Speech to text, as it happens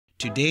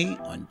Today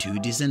on Two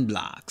Decent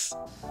Blocks.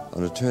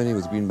 An attorney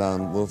with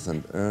Greenbaum Wolf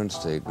and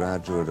Ernst, a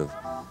graduate of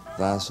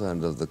Vassar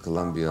and of the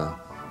Columbia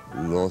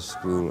Law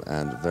School,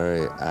 and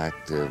very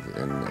active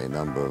in a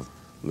number of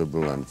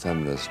liberal and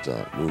feminist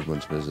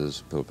movements,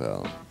 Mrs.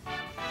 Pilpel.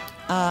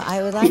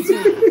 I would like to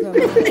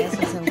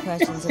answer some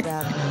questions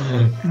about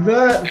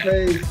that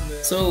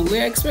face. So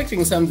we're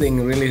expecting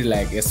something really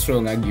like a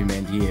strong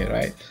argument here,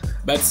 right?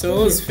 But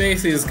Sowell's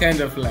face is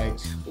kind of like...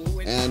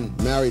 And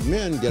married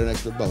men get an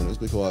extra bonus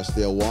because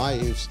their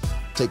wives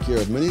take care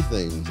of many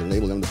things and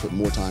enable them to put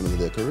more time into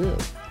their career.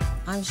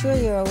 I'm sure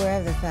you're aware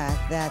of the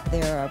fact that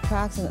there are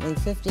approximately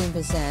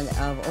 15%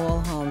 of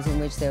all homes in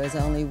which there is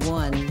only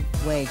one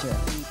wage earner.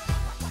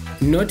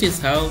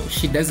 Notice how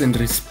she doesn't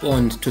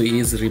respond to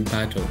his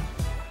rebuttal.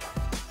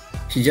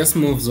 She just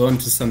moves on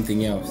to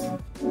something else.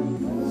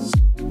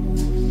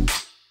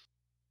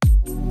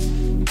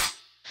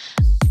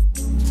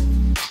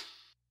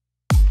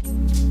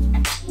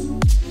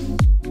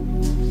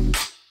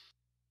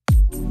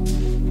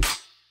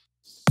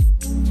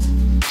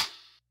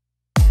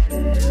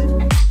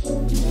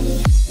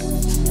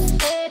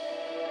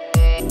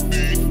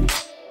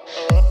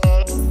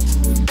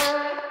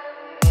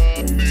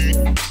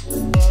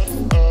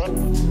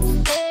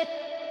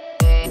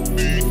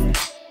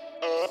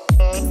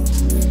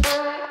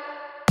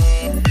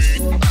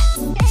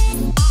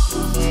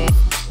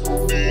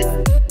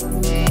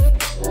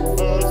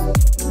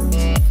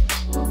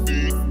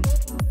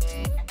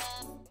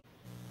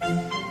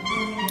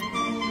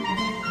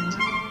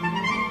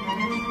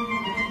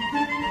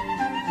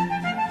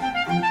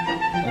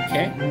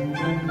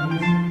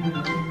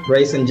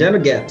 Race and gender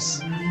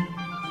gaps.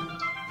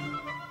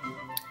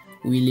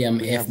 William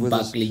F.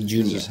 Buckley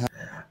Jr.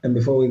 And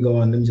before we go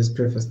on, let me just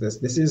preface this.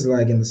 This is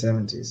like in the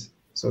 70s.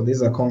 So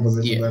these are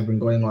conversations that have been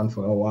going on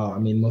for a while. I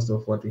mean, most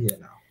of what we hear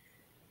now.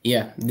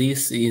 Yeah,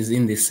 this is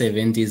in the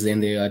 70s,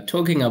 and they are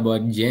talking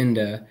about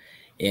gender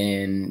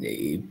and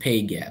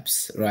pay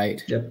gaps,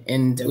 right? Yep.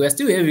 And we're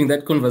still having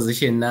that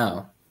conversation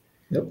now.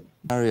 Yep.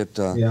 Harriet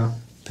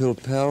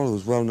Pilpel,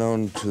 who's well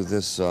known to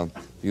this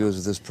viewers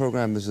of this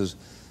program. Mrs.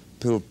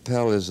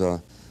 Pilpel is an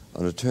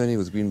attorney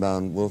with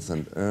Greenbaum Wolf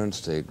and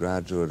Ernst, a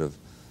graduate of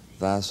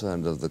Vassar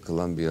and of the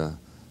Columbia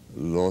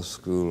Law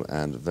School,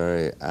 and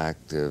very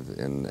active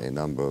in a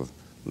number of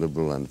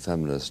liberal and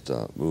feminist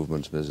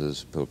movements,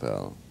 Mrs.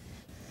 Pilpel.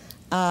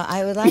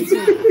 I would like to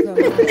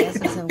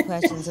answer some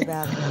questions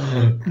about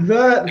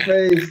that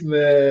face,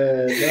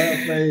 man.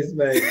 That face,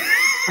 man.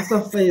 That's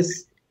a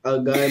face a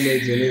guy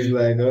makes, and he's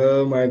like,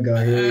 oh my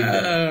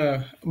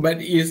God. But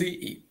you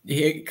see,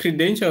 her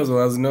credentials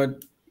was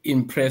not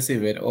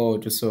impressive at all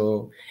to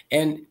so.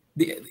 And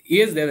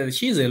here's that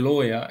she's a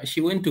lawyer.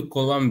 She went to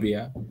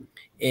Columbia,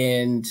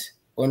 and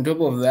on top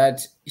of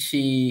that,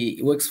 she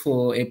works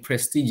for a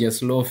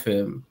prestigious law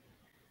firm.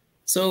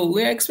 So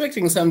we're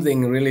expecting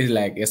something really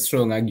like a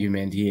strong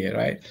argument here,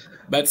 right?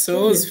 But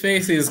Sowell's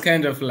face is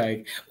kind of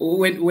like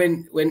when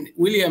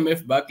William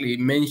F. Buckley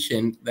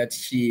mentioned that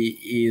she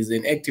is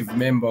an active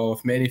member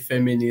of many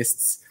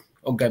feminists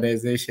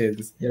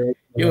organizations, he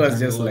was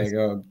just like,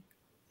 oh.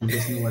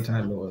 Just know what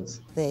time it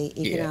was. The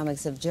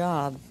economics of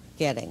job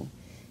getting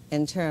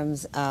in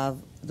terms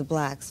of the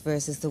blacks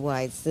versus the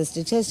whites. The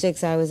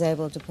statistics I was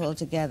able to pull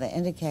together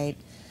indicate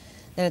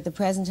that at the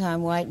present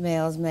time, white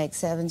males make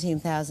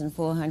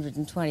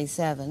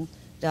 $17,427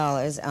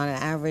 on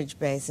an average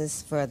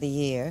basis for the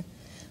year.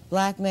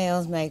 Black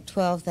males make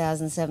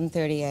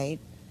 $12,738.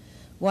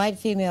 White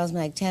females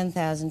make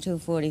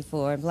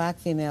 $10,244, and black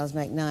females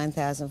make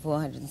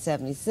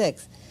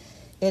 $9,476.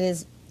 It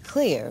is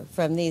clear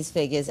from these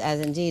figures, as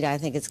indeed I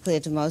think it's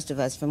clear to most of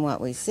us from what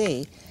we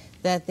see,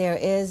 that there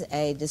is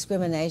a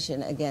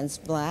discrimination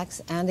against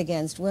blacks and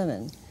against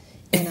women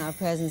in our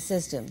present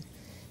system.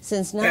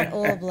 Since not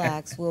all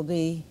blacks will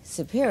be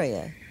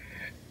superior,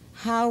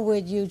 how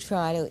would you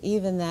try to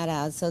even that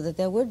out so that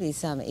there would be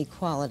some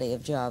equality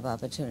of job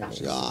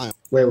opportunities?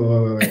 Wait.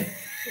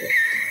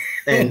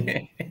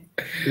 And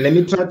let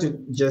me try to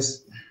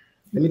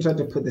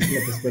put this in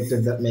a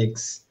perspective that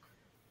makes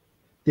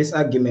this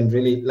argument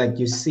really, like,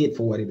 you see it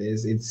for what it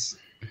is. It's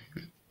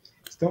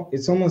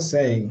almost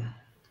saying,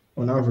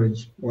 on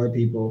average, white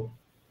people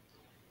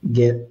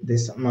get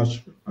this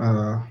much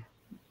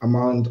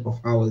amount of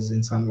hours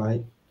in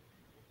sunlight,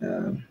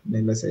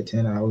 maybe let's say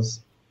 10 hours,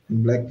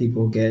 and black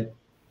people get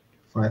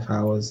 5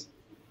 hours.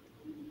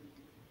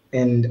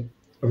 And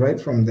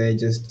right from there,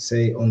 just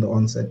say on the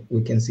onset,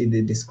 we can see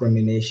the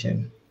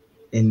discrimination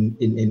in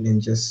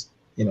just,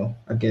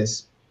 I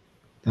guess,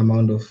 the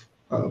amount of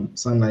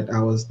sunlight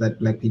hours that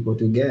black people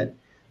do get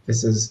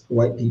versus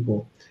white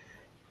people.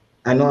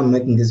 I know I'm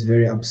making this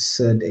very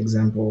absurd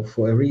example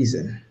for a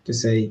reason, to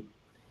say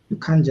you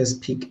can't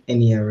just pick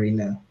any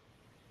arena,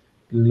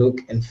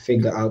 look and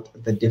figure out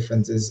the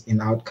differences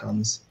in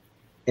outcomes,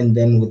 and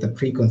then with a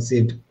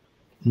preconceived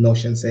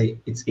notion say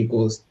it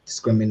equals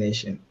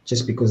discrimination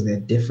just because there are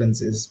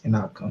differences in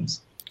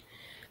outcomes.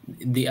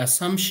 The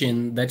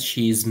assumption that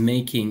she is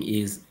making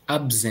is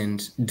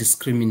absent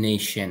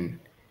discrimination.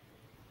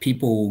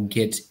 people will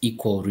get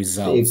equal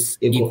results,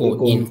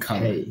 equal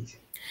income. Pay.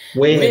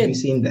 Where have you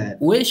seen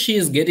that? Where she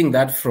is getting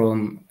that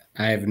from,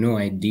 I have no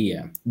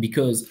idea.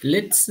 Because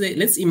let's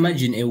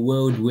imagine a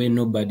world where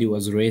nobody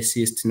was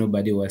racist,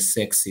 nobody was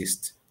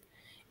sexist,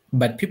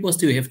 but people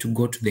still have to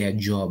go to their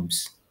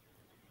jobs.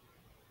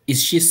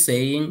 Is she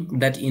saying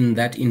that in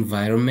that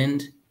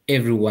environment,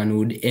 everyone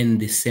would earn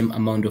the same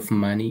amount of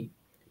money?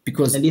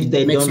 Because and if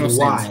they don't,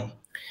 why?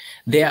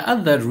 There are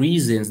other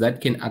reasons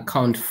that can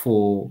account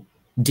for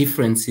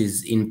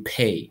differences in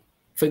pay.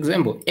 For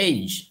example,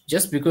 age.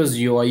 Just because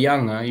you are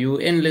younger,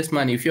 you earn less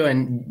money. If you're a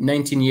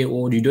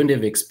 19-year-old, you don't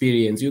have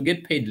experience, you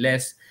get paid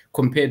less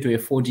compared to a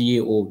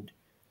 40-year-old,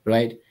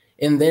 right?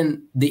 And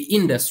then the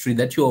industry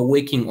that you are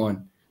working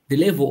on, the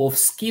level of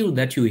skill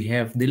that you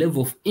have, the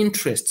level of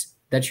interest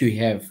that you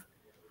have,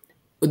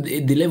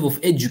 the level of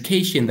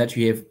education that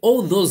you have,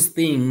 all those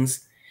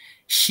things,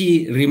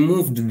 she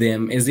removed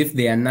them as if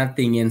they are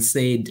nothing and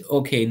said,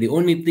 okay, the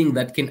only thing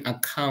that can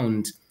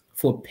account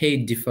for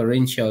pay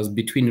differentials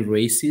between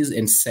races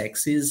and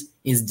sexes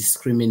is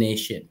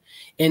discrimination.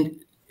 And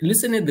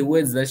listen at the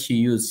words that she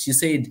used. She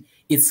said,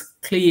 it's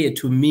clear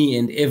to me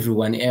and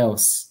everyone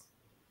else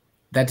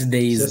that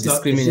there is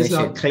discrimination. It's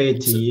just not clear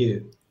to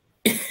you.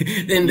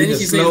 And then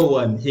she slow says,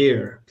 one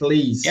here,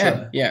 please.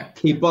 Yeah.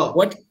 Keep up.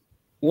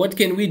 What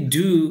can we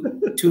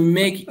do to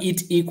make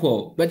it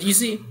equal? But you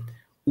see,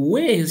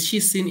 where has she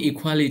seen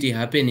equality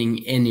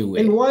happening anyway?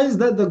 And why is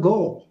that the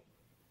goal?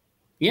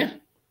 Yeah.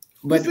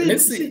 But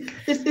let's see.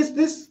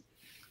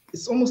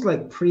 It's almost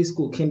like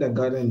preschool,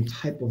 kindergarten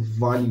type of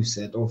value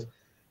set of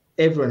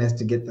everyone has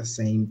to get the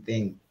same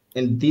thing.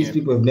 And these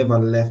people have never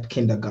left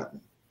kindergarten.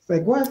 It's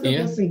like, why is the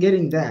person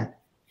getting that?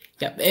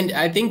 Yeah, and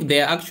I think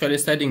they're actually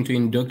starting to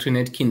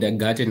indoctrinate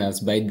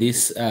kindergarteners by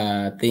this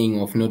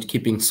thing of not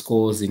keeping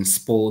scores in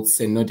sports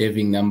and not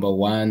having number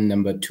 1,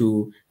 number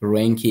 2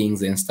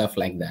 rankings and stuff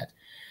like that.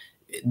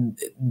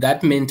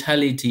 That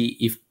mentality,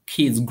 if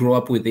kids grow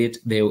up with it,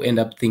 they will end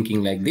up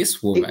thinking like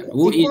this woman.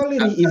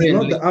 Equality is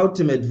not the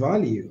ultimate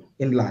value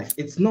in life.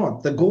 It's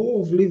not. The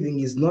goal of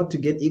living is not to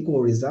get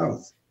equal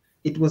results.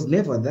 It was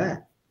never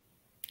that.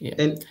 Yeah.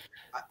 And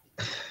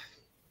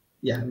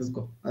let's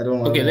go. I don't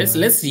want. Okay,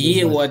 let's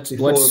hear what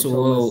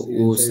Sowell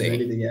will say.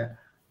 Yeah.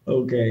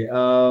 Okay.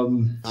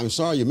 I'm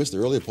sorry you missed the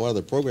earlier part of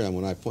the program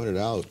when I pointed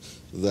out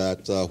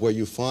that where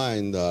you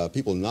find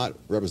people not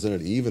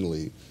represented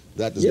evenly,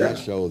 that does not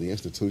show the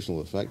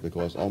institutional effect,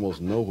 because almost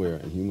nowhere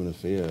in human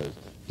affairs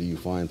do you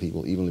find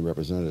people evenly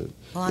represented.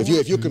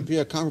 If you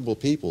compare comparable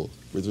people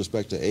with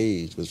respect to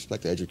age, with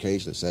respect to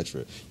education,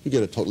 etc., you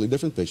get a totally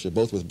different picture,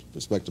 both with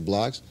respect to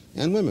blacks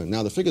and women.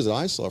 Now, the figures that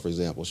I saw, for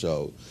example,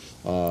 show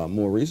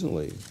more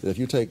recently that if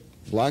you take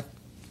black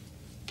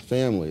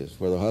families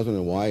where the husband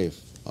and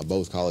wife are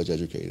both college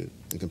educated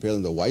and compare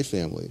them to a white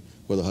family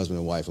where the husband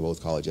and wife are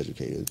both college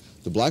educated,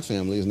 the black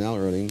family is now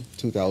earning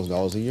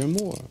 $2,000 a year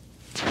more.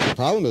 The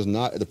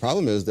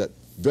problem is that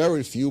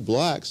very few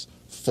blacks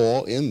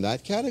fall in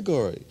that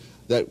category.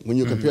 That when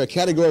you compare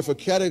category for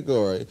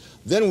category,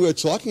 then we're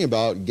talking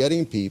about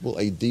getting people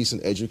a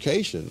decent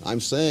education. I'm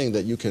saying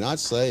that you cannot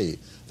say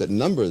that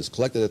numbers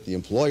collected at the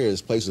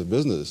employer's place of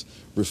business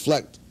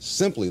reflect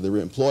simply the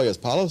employer's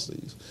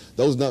policies.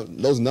 Those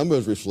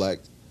numbers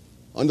reflect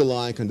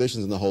underlying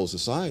conditions in the whole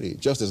society,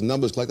 just as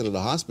numbers collected at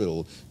a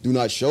hospital do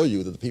not show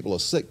you that the people are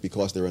sick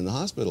because they're in the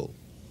hospital.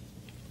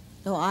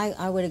 No,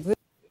 I would agree.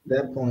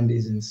 That point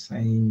is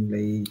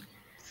insanely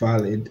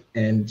valid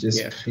and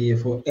just clear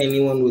for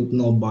anyone with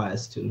no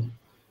bias to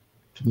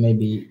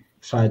maybe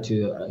try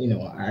to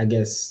I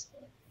guess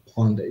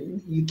ponder.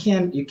 You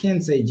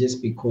can't say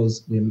just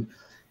because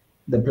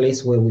the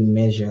place where we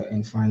measure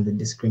and find the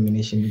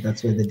discrimination,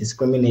 that's where the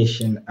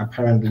discrimination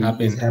apparently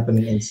is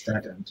happening in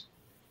Staten.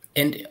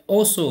 And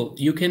also,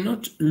 you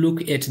cannot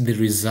look at the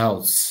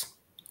results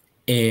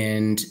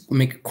and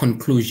make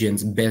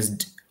conclusions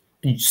based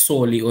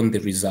solely on the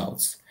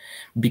results,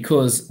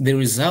 because the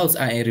results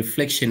are a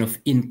reflection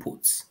of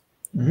inputs.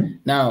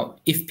 Now,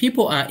 if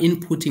people are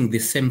inputting the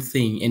same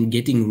thing and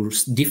getting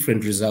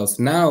different results,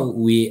 now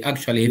we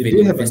actually have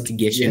an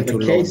investigation to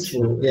launch.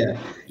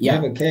 You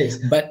have a case.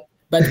 But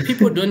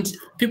people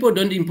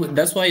don't input.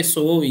 That's why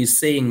Sowell is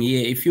saying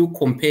here, if you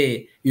compare,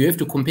 you have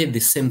to compare the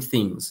same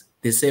things,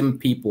 the same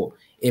people,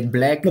 a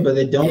black but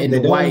they don't, and they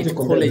don't white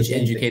college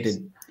educated.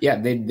 Things. Yeah,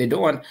 they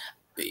don't want.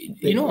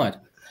 You know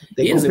what?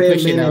 They Here's compare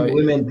men and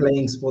women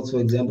playing sports, for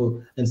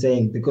example, and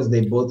saying because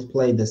they both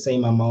play the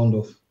same amount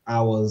of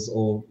hours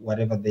or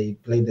whatever, they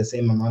play the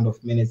same amount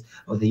of minutes,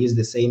 or they use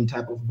the same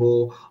type of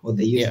ball, or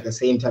they use the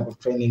same type of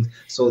training,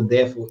 so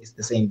therefore it's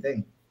the same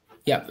thing.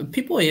 Yeah,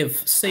 people have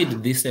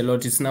said this a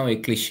lot. It's now a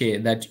cliche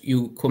that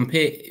you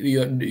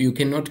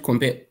cannot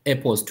compare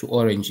apples to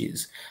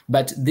oranges.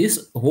 But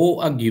this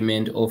whole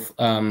argument of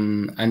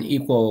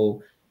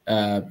unequal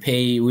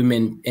pay,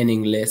 women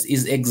earning less,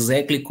 is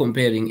exactly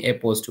comparing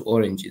apples to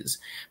oranges.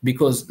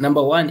 Because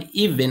number one,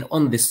 even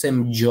on the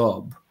same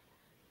job,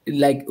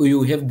 like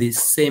you have the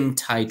same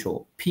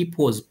title,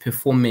 people's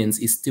performance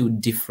is still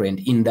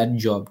different in that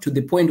job, to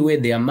the point where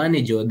their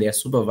manager or their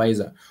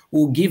supervisor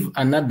will give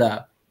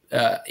another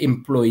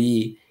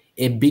employee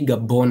a bigger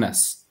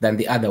bonus than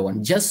the other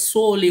one, just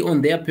solely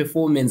on their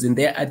performance and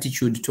their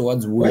attitude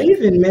towards Why work.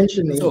 even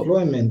mention So,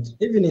 employment,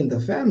 even in the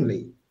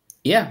family?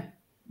 yeah.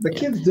 The Yeah.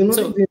 kids do not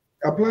So, even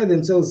apply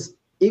themselves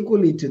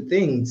equally to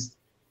things.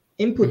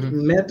 Input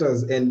Mhm.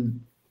 matters, and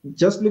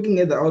just looking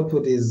at the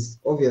output is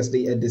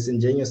obviously a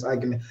disingenuous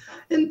argument.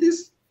 And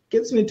this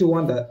gets me to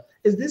wonder,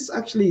 is this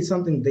actually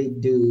something they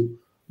do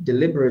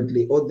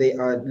deliberately, or they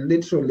are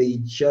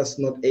literally just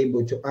not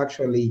able to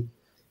actually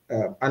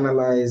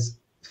analyze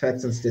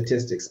facts and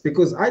statistics?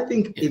 Because I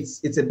think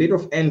it's a bit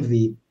of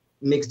envy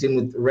mixed in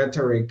with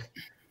rhetoric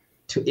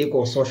to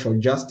equal social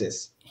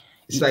justice.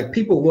 It's like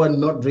people who are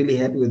not really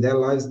happy with their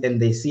lives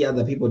and they see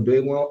other people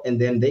doing well, and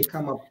then they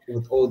come up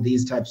with all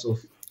these types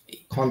of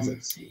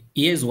concepts.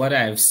 Here's what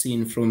I've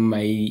seen from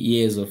my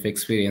years of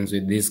experience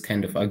with these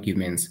kind of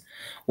arguments.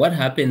 What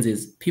happens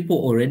is people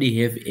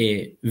already have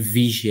a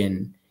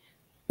vision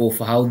of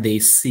how they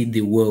see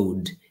the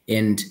world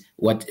and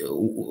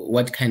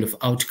what kind of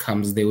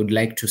outcomes they would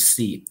like to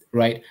see,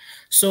 right?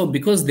 So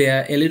because they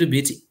are a little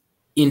bit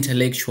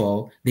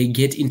intellectual, they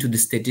get into the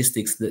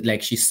statistics that,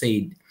 like she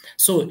said.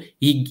 So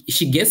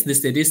she gets the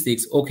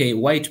statistics, okay,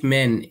 white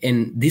men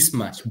and this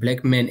much,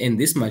 black men and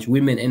this much,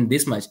 women and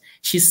this much.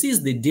 She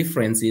sees the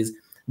differences,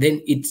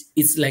 then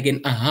it's like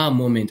an aha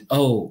moment.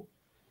 Oh,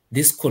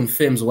 this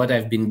confirms what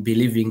I've been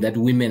believing, that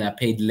women are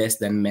paid less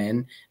than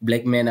men,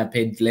 black men are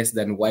paid less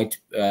than white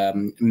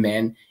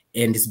men,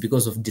 and it's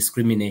because of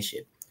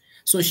discrimination.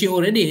 So she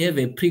already have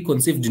a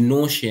preconceived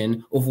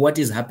notion of what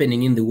is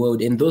happening in the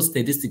world, and those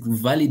statistics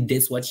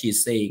validates what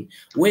she's saying.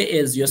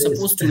 Whereas you're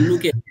supposed to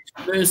look at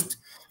it first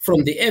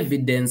from the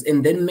evidence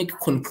and then make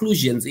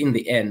conclusions in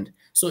the end.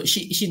 So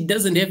she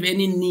doesn't have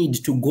any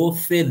need to go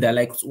further,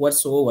 like what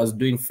Sowell was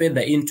doing,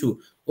 further into,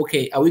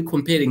 okay, are we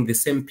comparing the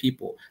same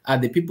people? Are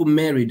the people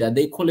married? Are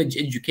they college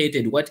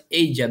educated? What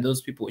age are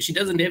those people? She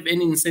doesn't have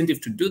any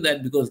incentive to do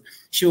that because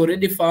she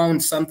already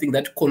found something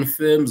that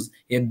confirms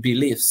her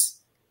beliefs.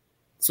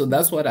 So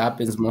that's what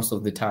happens most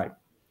of the time.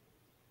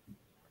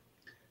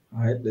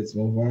 All right, let's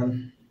move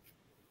on.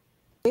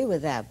 Agree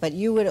with that, but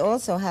you would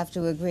also have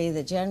to agree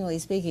that generally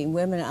speaking,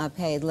 women are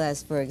paid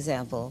less, for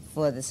example,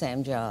 for the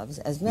same jobs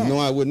as men. No,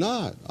 I would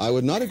not. I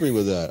would not agree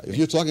with that. If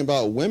you're talking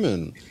about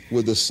women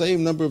with the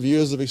same number of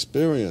years of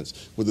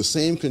experience, with the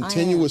same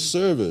continuous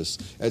service,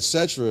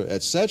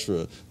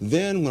 etc.,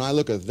 then when I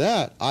look at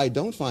that, I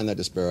don't find that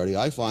disparity.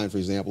 I find, for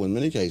example, in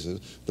many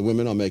cases, the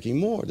women are making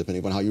more,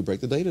 depending on how you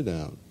break the data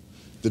down.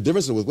 The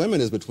difference with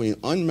women is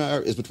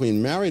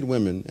between married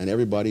women and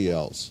everybody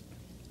else.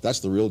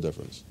 That's the real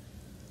difference.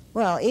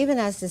 Well, even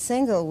as to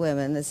single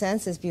women, the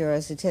Census Bureau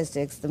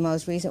statistics, the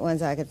most recent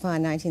ones I could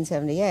find,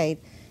 1978,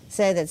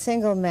 say that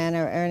single men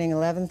are earning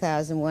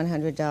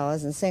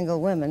 $11,100 and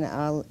single women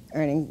are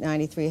earning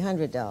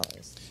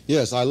 $9,300.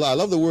 Yes, I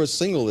love the word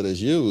single that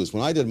is used.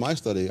 When I did my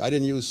study, I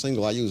didn't use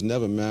single, I used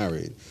never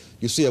married.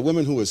 You see, a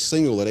woman who is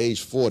single at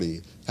age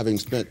 40, having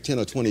spent 10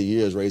 or 20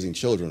 years raising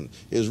children,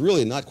 is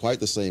really not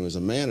quite the same as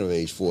a man of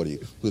age 40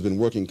 who's been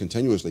working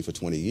continuously for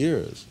 20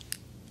 years.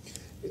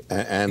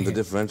 And the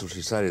differential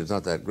she cited is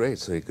not that great,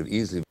 so he could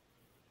easily...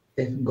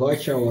 If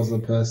Gotcha was a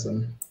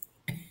person,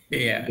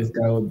 Yeah, this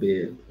guy would be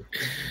it.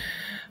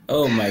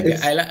 oh my God.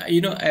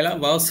 I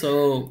love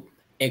also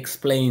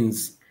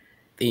explains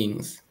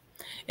things.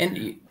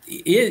 And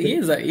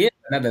here's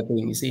another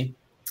thing, you see.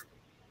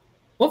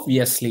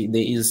 Obviously,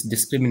 there is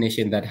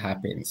discrimination that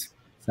happens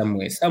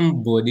somewhere.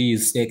 Somebody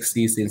is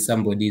sexist and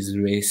somebody is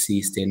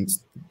racist and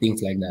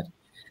things like that.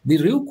 The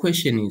real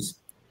question is,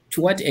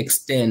 to what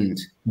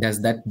extent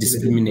does that Is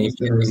it influence discrimination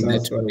the and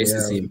results that that we have?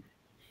 racism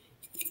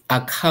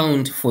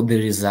account for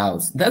the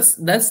results?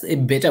 That's a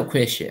better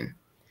question,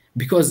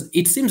 because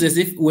it seems as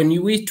if when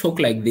we talk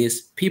like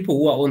this, people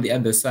who are on the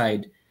other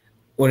side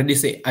already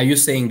say, are you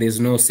saying there's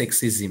no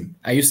sexism?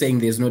 Are you saying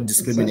there's no It's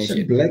such a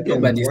discrimination? black and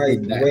Nobody white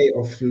said that. way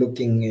of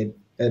looking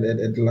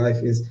at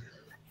life.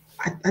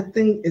 I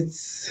think it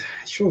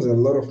shows a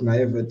lot of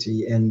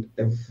naivety and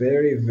a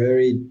very,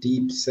 very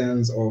deep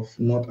sense of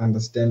not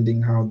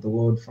understanding how the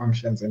world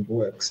functions and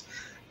works.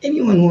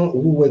 Anyone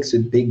who works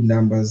with big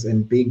numbers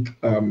and big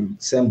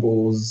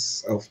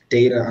samples of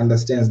data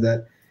understands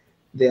that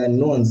there are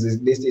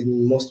nuances listed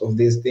in most of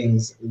these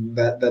things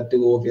that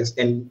do obvious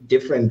and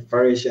different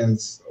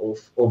variations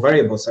or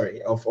variables,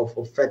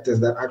 of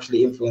factors that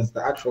actually influence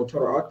the actual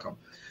total outcome.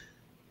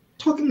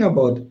 Talking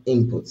about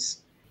inputs,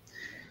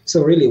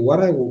 so really,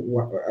 what I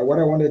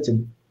wanted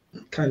to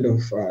kind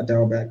of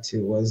dial back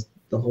to was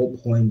the whole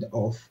point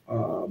of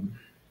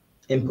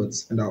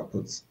inputs and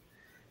outputs.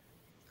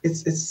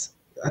 It's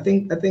I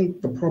think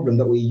the problem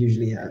that we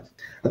usually have,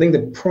 I think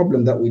the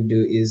problem that we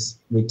do is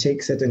we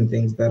take certain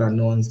things that are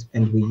nuanced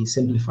and we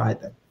simplify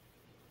them,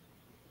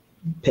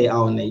 pay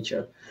our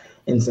nature,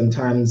 and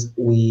sometimes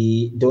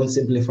we don't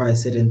simplify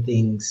certain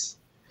things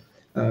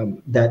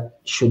that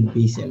should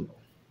be simple.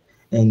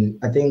 And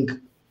I think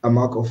a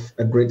mark of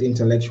a great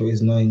intellectual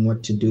is knowing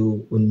what to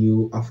do when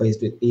you are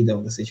faced with either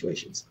of the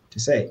situations. To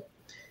say,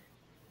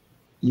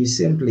 you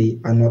simply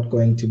are not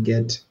going to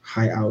get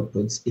high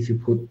outputs if you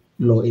put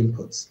low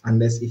inputs,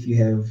 unless if you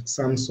have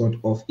some sort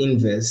of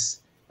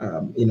inverse,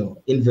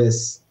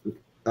 inverse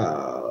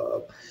uh,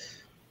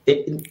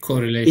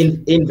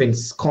 Correlation.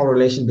 inverse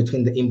correlation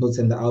between the inputs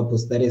and the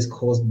outputs that is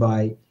caused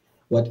by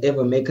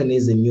whatever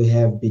mechanism you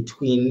have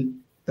between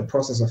the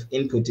process of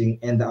inputting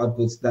and the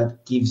outputs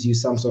that gives you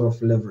some sort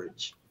of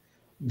leverage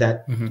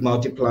that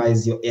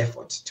multiplies your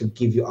effort to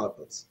give you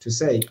outputs. To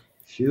say,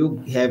 if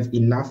you have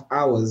enough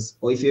hours,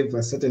 or if you have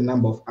a certain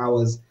number of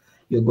hours,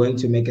 you're going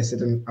to make a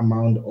certain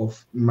amount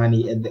of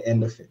money at the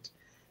end of it.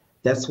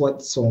 That's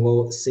what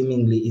Sowell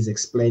seemingly is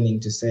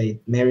explaining, to say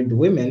married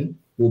women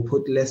will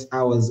put less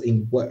hours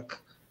in work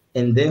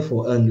and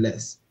therefore earn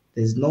less.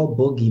 There's no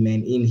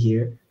boogeyman in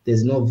here.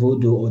 There's no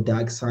voodoo or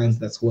dark science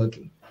that's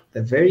working.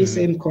 The very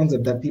same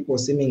concept that people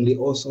seemingly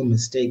also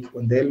mistake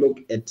when they look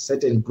at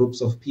certain groups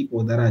of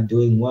people that are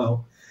doing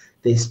well,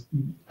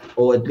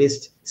 or at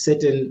least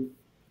certain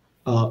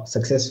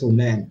successful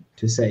men,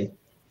 to say,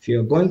 if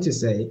you're going to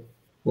say,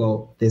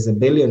 well, there's a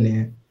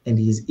billionaire and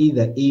he's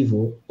either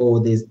evil, or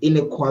there's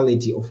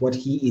inequality of what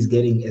he is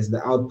getting as the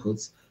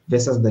outputs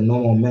versus the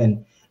normal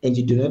man, and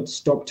you do not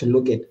stop to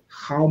look at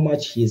how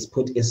much he has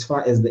put as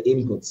far as the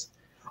inputs,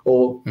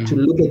 or to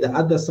look at the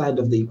other side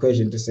of the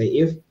equation, to say,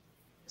 if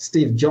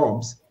Steve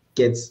Jobs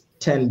gets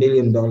 $10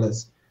 billion,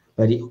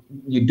 but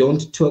you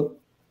don't took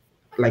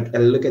like a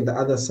look at the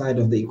other side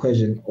of the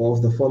equation or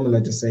of the formula,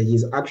 to say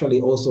he's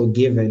actually also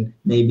given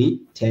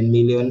maybe 10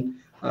 million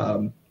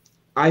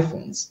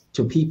iPhones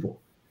to people.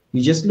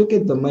 You just look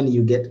at the money,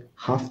 you get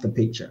half the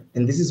picture.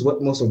 And this is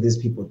what most of these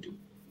people do.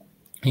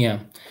 Yeah.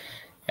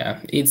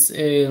 It's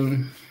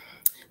a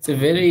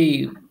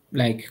very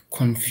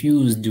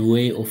confused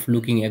way of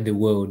looking at the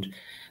world,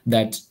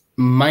 that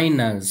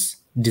minus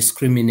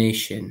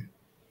discrimination,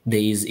 there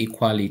is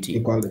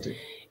equality.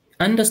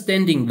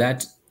 Understanding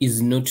that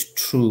is not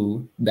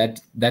true, that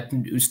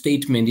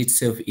statement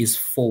itself is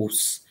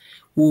false,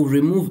 will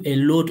remove a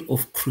lot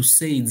of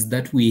crusades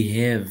that we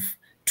have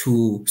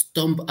to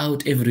stomp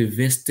out every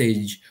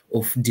vestige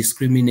of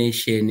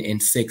discrimination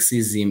and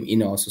sexism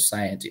in our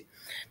society.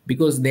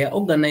 Because there are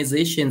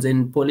organizations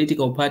and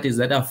political parties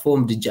that are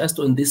formed just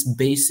on this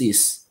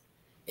basis,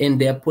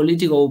 and there are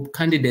political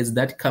candidates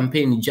that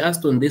campaign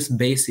just on this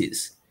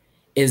basis,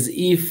 as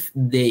if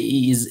there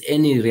is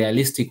any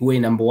realistic way,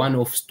 number one,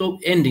 of stop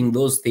ending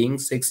those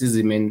things,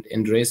 sexism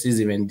and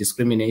racism and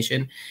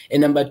discrimination,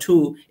 and number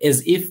two,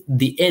 as if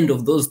the end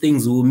of those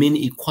things will mean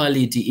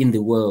equality in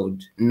the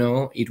world.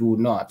 No, it will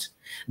not.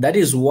 That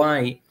is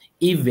why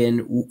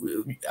even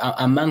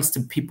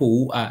amongst people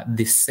who are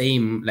the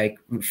same, like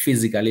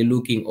physically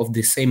looking, of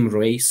the same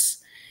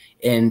race,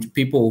 and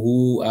people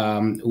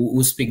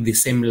who speak the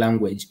same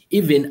language,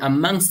 even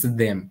amongst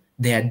them,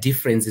 there are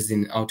differences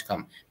in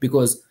outcome,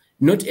 because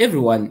not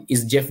everyone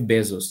is Jeff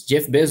Bezos.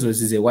 Jeff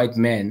Bezos is a white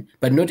man,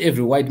 but not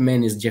every white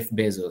man is Jeff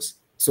Bezos.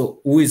 So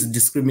who is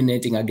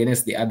discriminating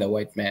against the other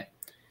white man?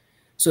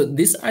 So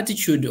this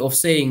attitude of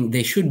saying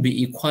there should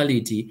be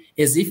equality,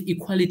 as if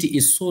equality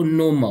is so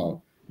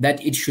normal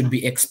that it should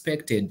be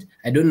expected,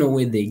 I don't know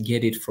where they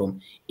get it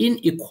from.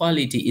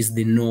 Inequality is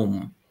the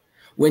norm.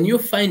 When you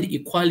find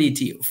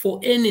equality for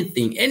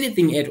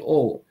anything at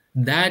all,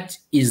 that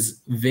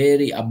is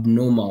very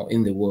abnormal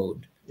in the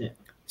world. Yeah.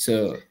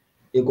 So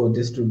equal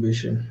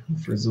distribution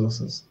of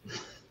resources.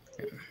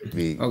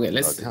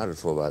 Let's accounted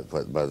for by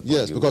the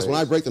yes, because when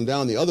I break them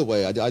down the other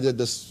way, I did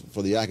this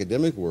for the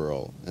academic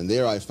world, and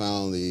there I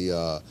found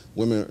the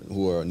women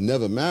who are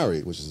never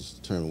married, which is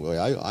the term the way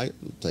I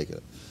take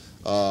it.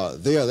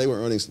 There they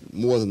were earning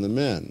more than the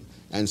men.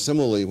 And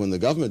similarly, when the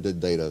government did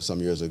data some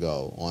years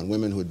ago on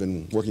women who had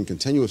been working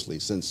continuously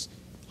since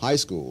high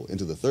school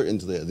into their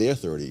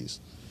 30s,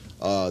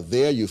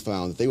 there you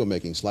found that they were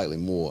making slightly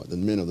more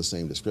than men of the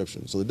same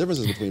description. So the difference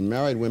is between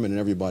married women and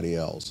everybody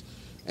else.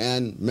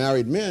 And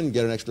married men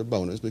get an extra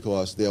bonus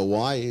because their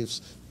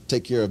wives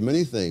take care of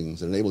many things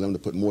that enable them to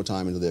put more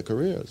time into their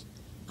careers.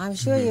 I'm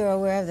sure you're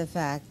aware of the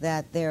fact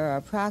that there are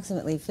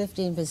approximately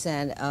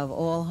 15% of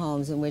all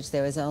homes in which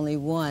there is only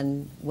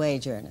one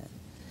wage earner.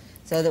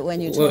 So that when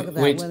you talk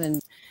about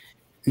women...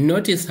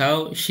 Notice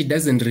how she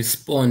doesn't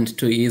respond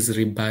to his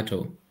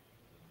rebuttal.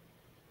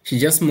 She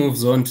just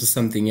moves on to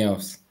something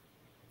else.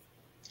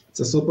 It's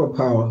a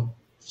superpower,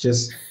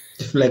 just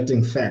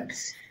deflecting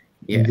facts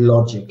and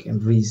logic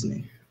and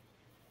reasoning.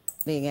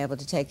 Being able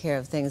to take care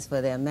of things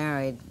for their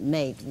married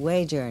mate,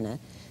 wage earner.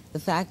 The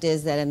fact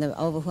is that in the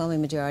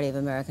overwhelming majority of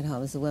American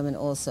homes, the women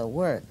also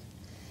work.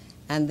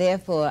 And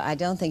therefore, I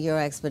don't think your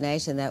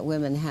explanation that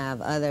women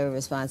have other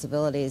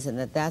responsibilities and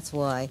that's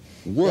why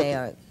they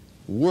are...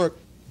 Work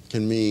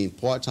can mean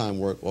part-time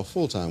work or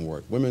full-time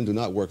work. Women do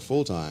not work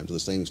full-time to the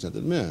same extent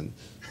that men.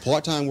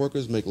 Part-time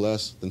workers make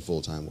less than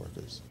full-time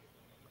workers.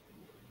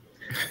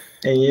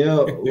 And you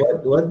know,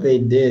 what they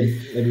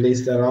did, at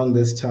least around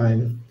this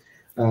time,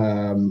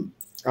 I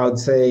would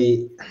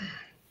say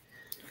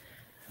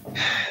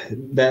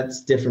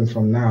that's different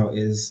from now,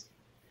 is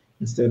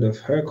instead of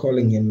her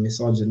calling him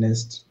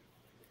misogynist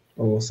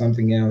or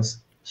something else,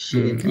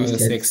 she at least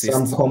or had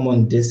some sexist.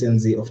 common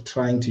decency of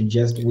trying to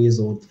just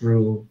weasel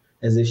through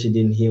as if she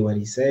didn't hear what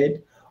he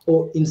said,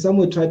 or in some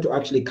way tried to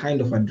actually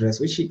kind of address,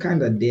 which she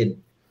kind of did,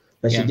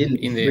 but she Yeah, didn't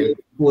in really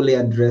the fully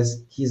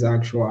address his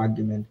actual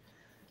argument.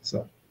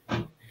 So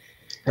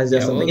that's just yeah,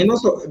 something. well, And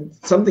also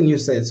something you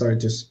said, sorry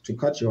to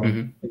cut you off,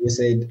 mhm. you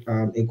said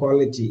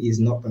equality is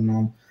not the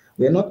norm.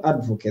 We're not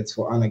advocates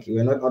for anarchy.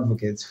 We're not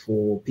advocates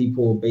for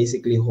people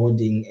basically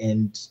hoarding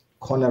and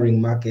cornering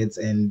markets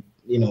and,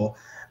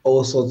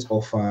 all sorts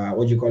of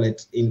what do you call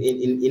it, in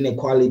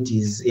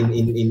inequalities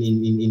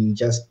in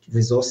just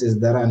resources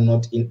that are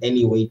not in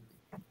any way,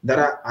 that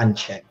are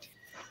unchecked.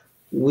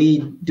 We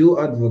do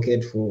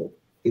advocate for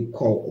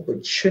equal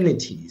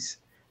opportunities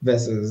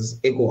versus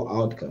equal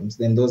outcomes.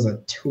 Then those are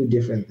two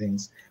different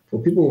things.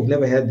 For people who've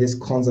never had this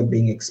concept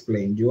being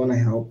explained, do you want to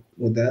help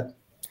with that?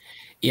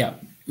 Yeah.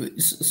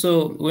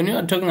 So when you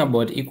are talking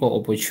about equal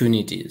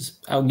opportunities,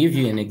 I'll give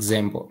you an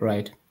example,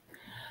 right?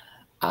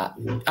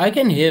 I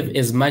can have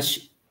as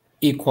much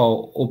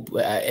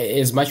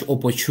as much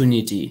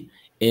opportunity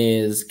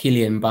as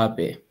Kylian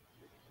Mbappe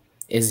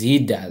as he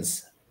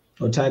does.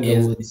 Or Tiger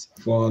As Woods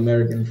for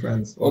American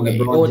friends, or okay,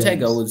 LeBron or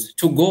Tiger James. Woods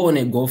to go on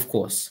a golf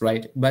course,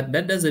 right? But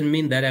that doesn't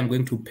mean that I'm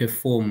going to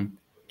perform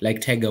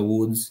like Tiger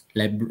Woods,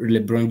 like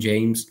LeBron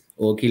James,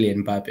 or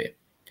Kylian Mbappe,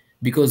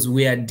 because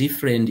we are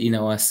different in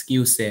our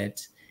skill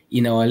set,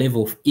 in our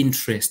level of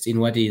interest in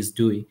what he is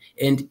doing.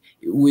 And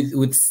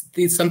with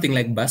something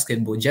like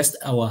basketball, just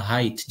our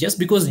height, just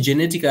because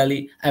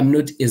genetically I'm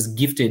not as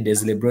gifted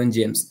as LeBron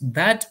James,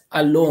 that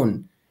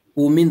alone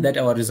will mean that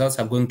our results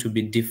are going to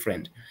be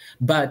different.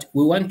 But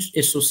we want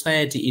a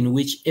society in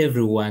which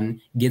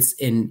everyone gets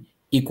an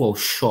equal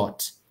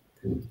shot.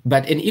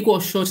 But an equal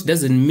shot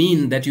doesn't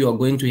mean that you are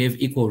going to have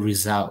equal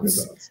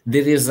results.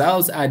 The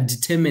results are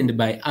determined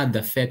by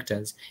other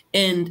factors.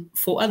 And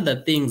for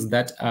other things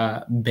that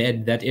are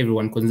bad, that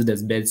everyone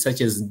considers bad,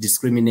 such as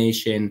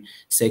discrimination,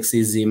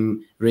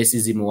 sexism,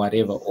 racism, or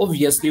whatever,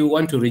 obviously we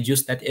want to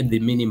reduce that at the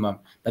minimum.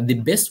 But the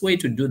best way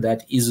to do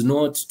that is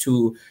not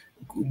to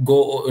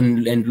go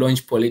on and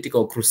launch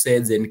political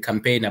crusades and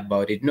campaign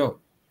about it. No,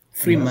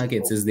 free Yeah,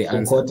 markets is the for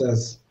answer.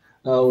 quotas.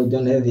 We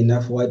don't have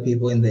enough white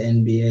people in the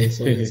NBA,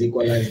 so let's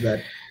equalize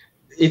that.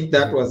 If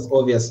that was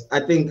obvious,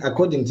 I think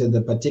according to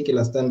the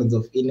particular standards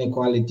of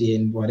inequality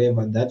and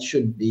whatever, that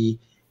should be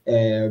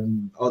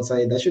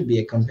outside. That should be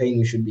a campaign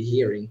we should be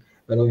hearing.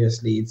 But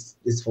obviously,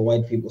 it's for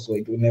white people, so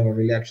it will never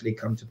really actually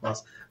come to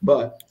pass.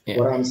 But Yeah.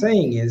 what I'm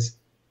saying is,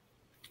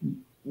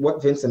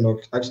 what Vincent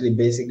actually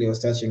basically was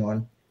touching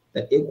on,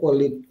 that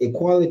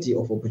equality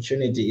of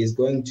opportunity is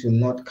going to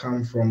not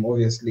come from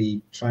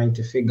obviously trying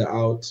to figure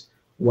out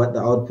what the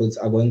outputs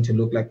are going to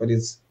look like, but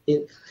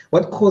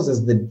what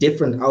causes the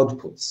different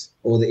outputs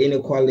or the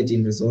inequality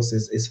in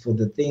resources is for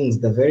the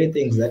very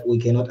things that we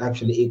cannot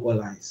actually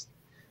equalize.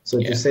 So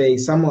to say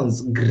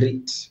someone's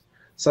grit,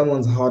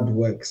 someone's hard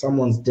work,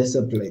 someone's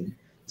discipline,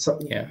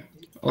 Yeah.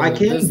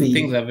 Those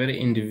things are very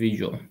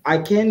individual. I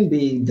can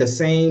be the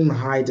same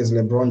height as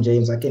LeBron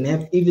James. I can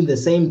have even the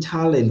same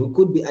talent. We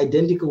could be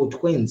identical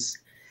twins.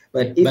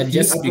 But if he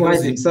just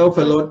applies himself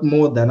a lot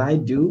more than I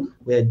do,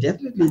 we're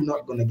definitely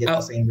not going to get the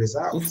same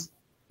results.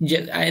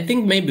 I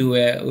think maybe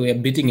we're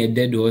beating a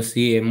dead horse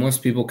here.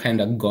 Most people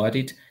kind of got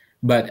it.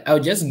 But I'll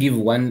just give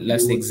one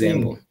last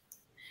example.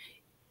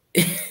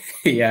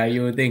 Yeah,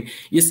 you would think.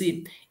 You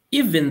see,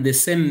 even the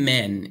same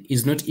man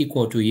is not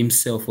equal to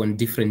himself on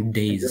different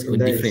days or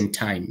different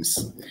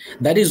times.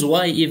 That is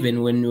why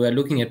even when we are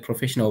looking at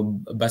professional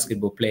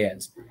basketball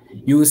players,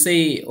 you will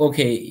say,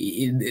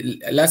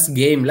 okay, last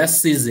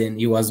season,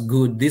 he was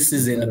good. This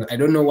season, I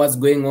don't know what's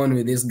going on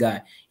with this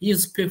guy.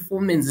 His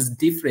performance is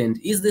different.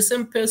 He's the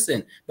same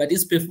person, but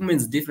his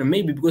performance is different.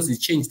 Maybe because he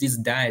changed his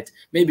diet.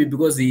 Maybe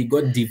because he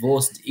got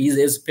divorced. He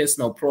has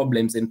personal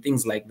problems and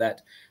things like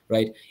that.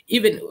 Right?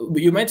 Even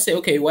you might say,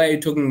 okay, why are you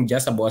talking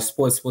just about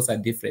sports? Sports are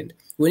different.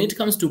 When it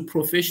comes to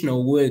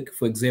professional work,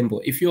 for example,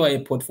 if you are a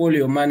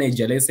portfolio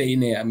manager, let's say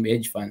in a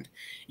hedge fund,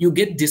 you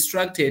get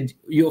distracted.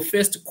 Your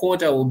first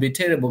quarter will be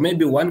terrible.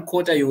 Maybe one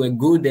quarter you were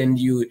good and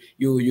you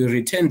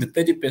returned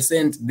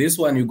 30%. This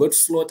one you got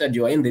slaughtered.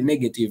 You are in the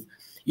negative.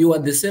 You are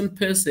the same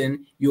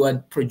person. You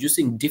are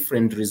producing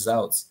different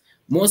results,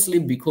 mostly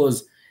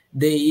because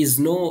there is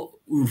no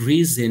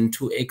reason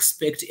to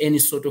expect any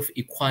sort of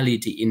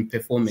equality in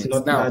performance. It's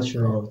not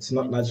natural. It's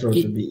not natural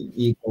to be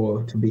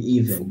equal, to be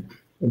even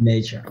in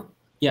nature.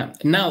 Yeah.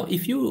 Now,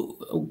 if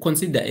you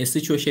consider a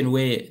situation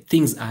where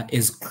things are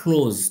as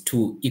close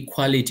to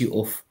equality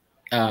of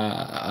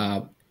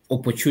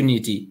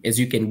opportunity as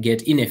you can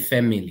get in a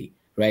family,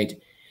 right?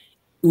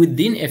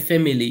 Within a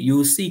family, you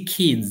will see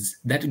kids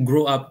that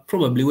grow up,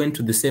 probably went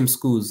to the same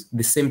schools,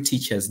 the same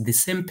teachers, the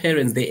same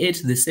parents, they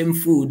ate the same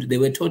food, they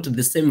were taught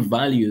the same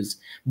values,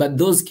 but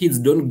those kids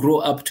don't grow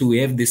up to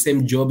have the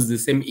same jobs, the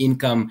same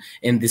income,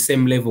 and the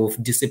same level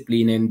of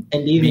discipline and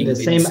even the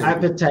same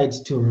appetite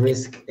to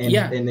risk and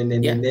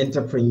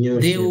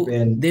entrepreneurship.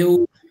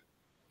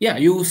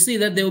 You will see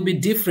that they will be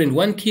different.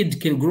 One kid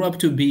can grow up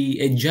to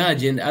be a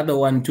judge and the other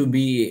one to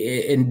be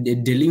a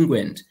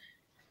delinquent.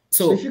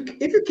 So So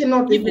if you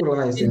cannot even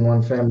equalize in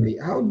one family,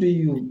 how do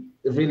you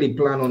really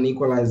plan on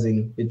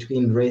equalizing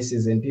between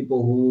races and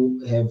people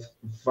who have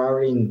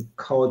varying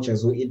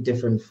cultures, who eat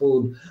different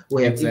food, who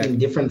have even exactly.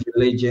 different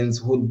religions,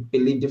 who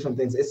believe different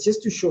things? It's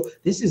just to show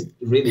this is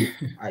really,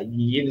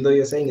 even though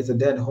you're saying it's a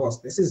dead horse,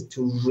 this is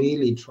to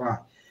really try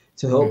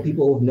to help Mhm.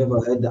 people who've never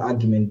heard the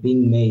argument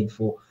being made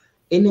for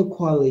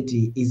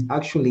inequality is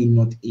actually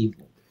not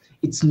evil.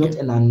 It's Yeah. not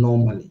an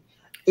anomaly.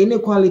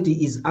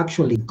 Inequality is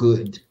actually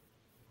good.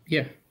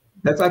 Yeah.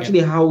 That's Yeah. actually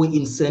how we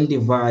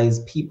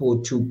incentivize people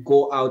to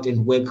go out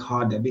and work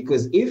harder.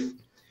 Because if,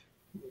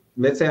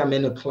 let's say, I'm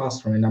in a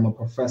classroom and I'm a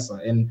professor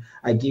and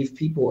I give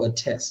people a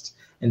test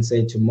and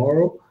say,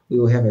 tomorrow we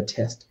will have a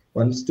test.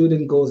 One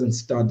student goes and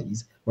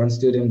studies, one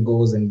student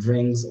goes and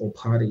drinks or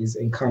parties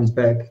and comes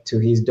back to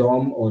his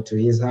dorm or to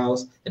his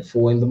house at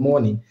 4 in the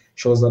morning,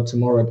 shows up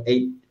tomorrow at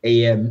 8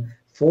 a.m.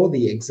 for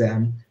the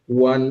exam.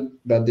 One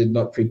that did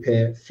not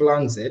prepare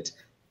flunks it.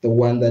 The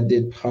one that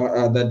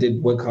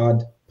did work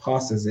hard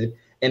passes it.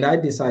 And I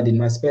decide in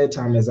my spare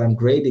time as I'm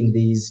grading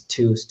these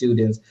two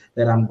students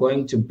that I'm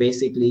going to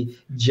basically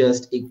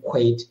just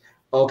equate,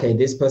 okay,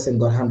 this person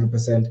got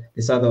 100%,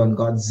 this other one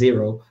got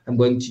zero. I'm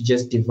going to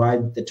just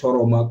divide the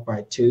total mark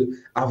by two,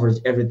 average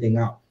everything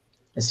out.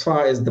 As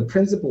far as the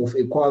principle of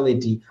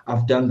equality,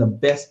 I've done the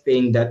best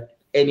thing that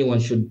anyone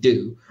should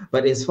do.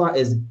 But as far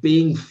as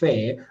being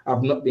fair,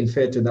 I've not been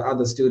fair to the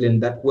other student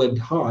that worked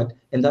hard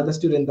and the other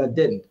student that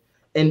didn't.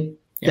 And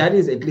Yeah. that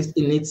is, at least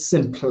in its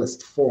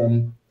simplest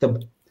form,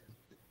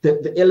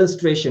 the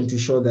illustration to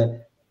show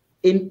that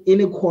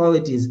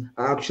inequalities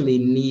are actually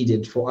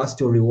needed for us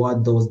to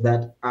reward those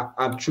that are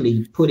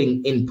actually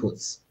putting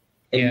inputs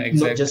Yeah, and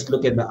not exactly. just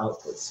look at the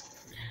outputs.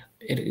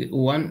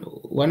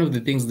 One of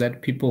the things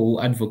that people who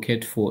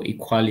advocate for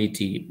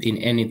equality in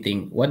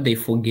anything, what they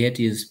forget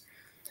is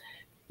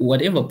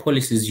whatever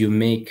policies you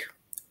make,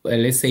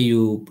 let's say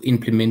you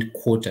implement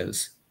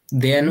quotas,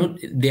 they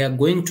are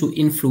going to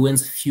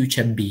influence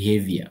future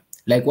behavior.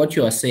 Like what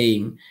you are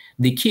saying,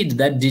 the kid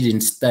that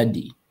didn't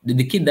study,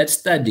 the kid that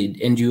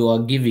studied, and you are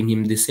giving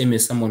him the same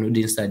as someone who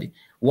didn't study,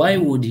 why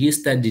would he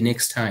study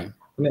next time?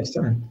 Next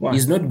time, why?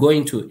 He's not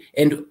going to.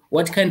 And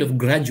what kind of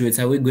graduates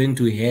are we going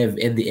to have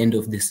at the end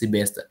of the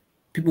semester?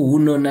 People who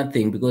know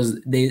nothing because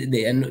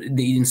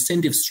the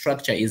incentive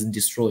structure is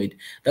destroyed.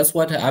 That's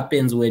what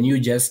happens when you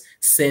just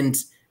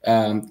send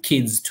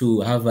kids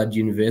to Harvard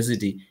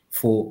University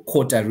for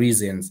quota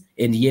reasons,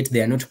 and yet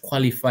they are not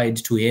qualified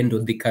to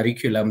handle the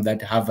curriculum that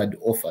Harvard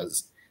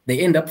offers. They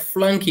end up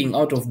flunking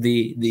out of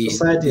Society the is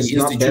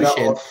not better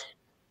institution, off.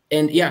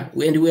 and yeah,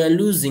 and we are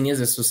losing as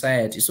a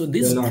society. So We're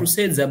these not.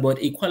 crusades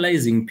about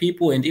equalizing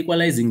people and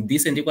equalizing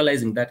this and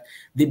equalizing that,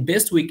 the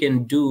best we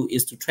can do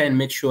is to try and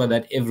make sure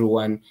that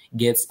everyone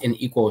gets an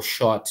equal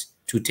shot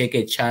to take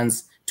a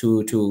chance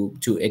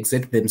to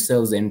exert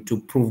themselves and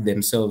to prove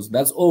themselves.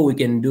 That's all we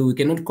can do. We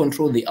cannot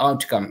control the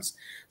outcomes.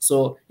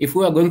 So if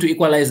we are going to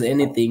equalize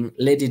anything,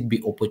 let it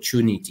be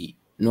opportunity,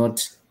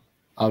 not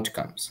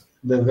outcomes.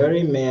 The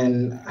very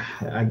man,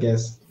 I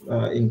guess,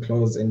 in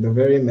closing, the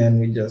very man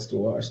we just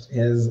watched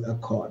has a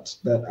quote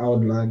that I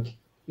would like,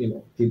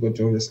 people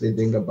to obviously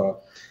think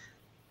about.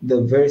 The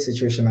very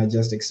situation I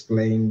just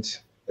explained,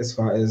 as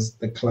far as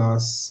the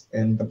class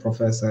and the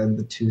professor and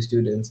the two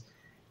students,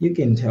 you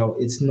can tell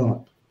it's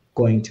not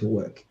going to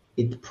work.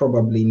 It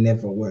probably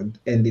never worked.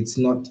 And it's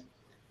not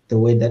the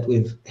way that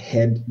we've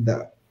had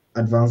the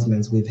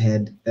advancements we've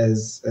had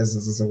as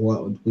a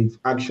world. We've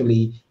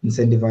actually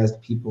incentivized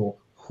people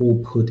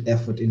who put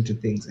effort into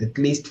things, at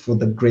least for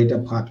the greater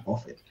part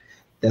of it.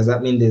 Does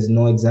that mean there's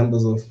no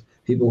examples of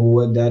people who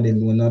worked hard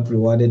and were not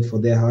rewarded for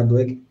their hard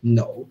work?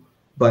 No.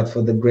 But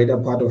for the greater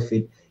part of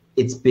it,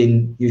 it's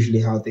been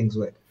usually how things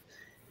work.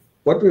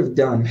 What we've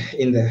done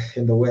in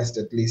the West,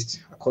 at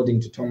least according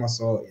to Thomas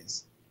Sowell,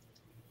 is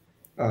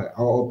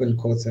I'll open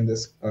quotes in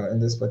this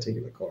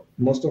particular quote.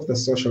 Most of the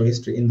social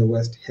history in the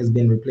West has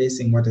been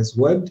replacing what has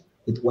worked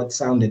with what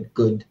sounded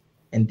good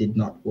and did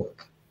not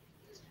work.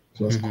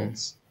 Close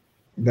quotes.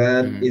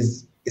 That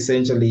is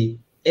essentially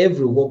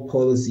every work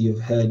policy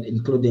you've heard,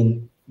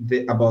 including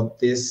about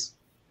this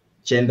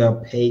gender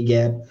pay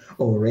gap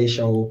or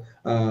racial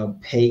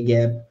pay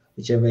gap,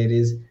 whichever it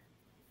is.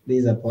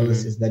 These are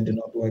policies that do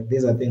not work.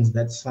 These are things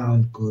that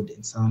sound good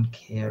and sound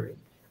caring,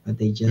 but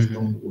they just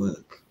don't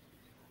work.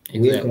 We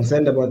are Exactly.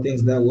 concerned about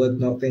things that work,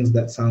 not things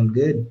that sound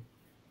good.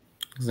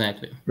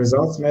 Exactly.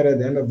 Results matter at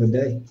the end of the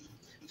day.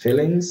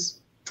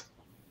 Feelings.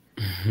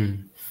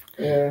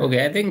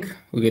 Okay, I think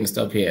we can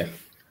stop here.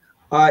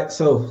 All right,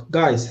 so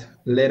guys,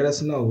 let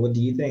us know. What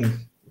do you think?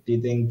 Do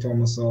you think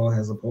Thomas Sowell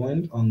has a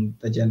point on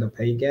the gender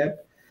pay gap?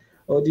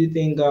 Or do you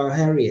think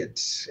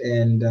Harriet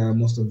and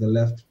most of the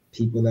left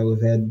people that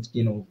we've had,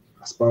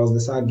 espouse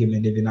this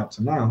argument even up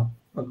to now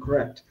are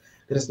correct?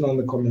 Let us know in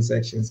the comment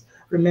sections.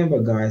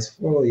 Remember, guys,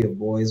 follow your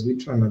boys. We're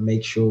trying to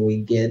make sure we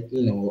get,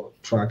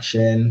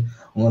 traction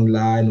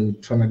online.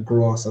 We're trying to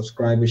grow our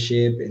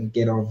subscribership and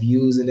get our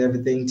views and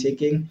everything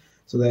ticking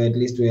so that at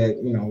least we're,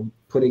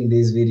 putting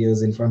these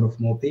videos in front of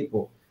more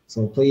people.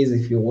 So please,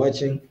 if you're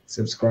watching,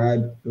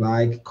 subscribe,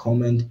 like,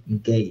 comment,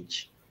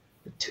 engage.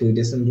 The 2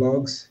 Decent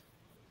Blogs,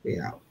 we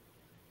out.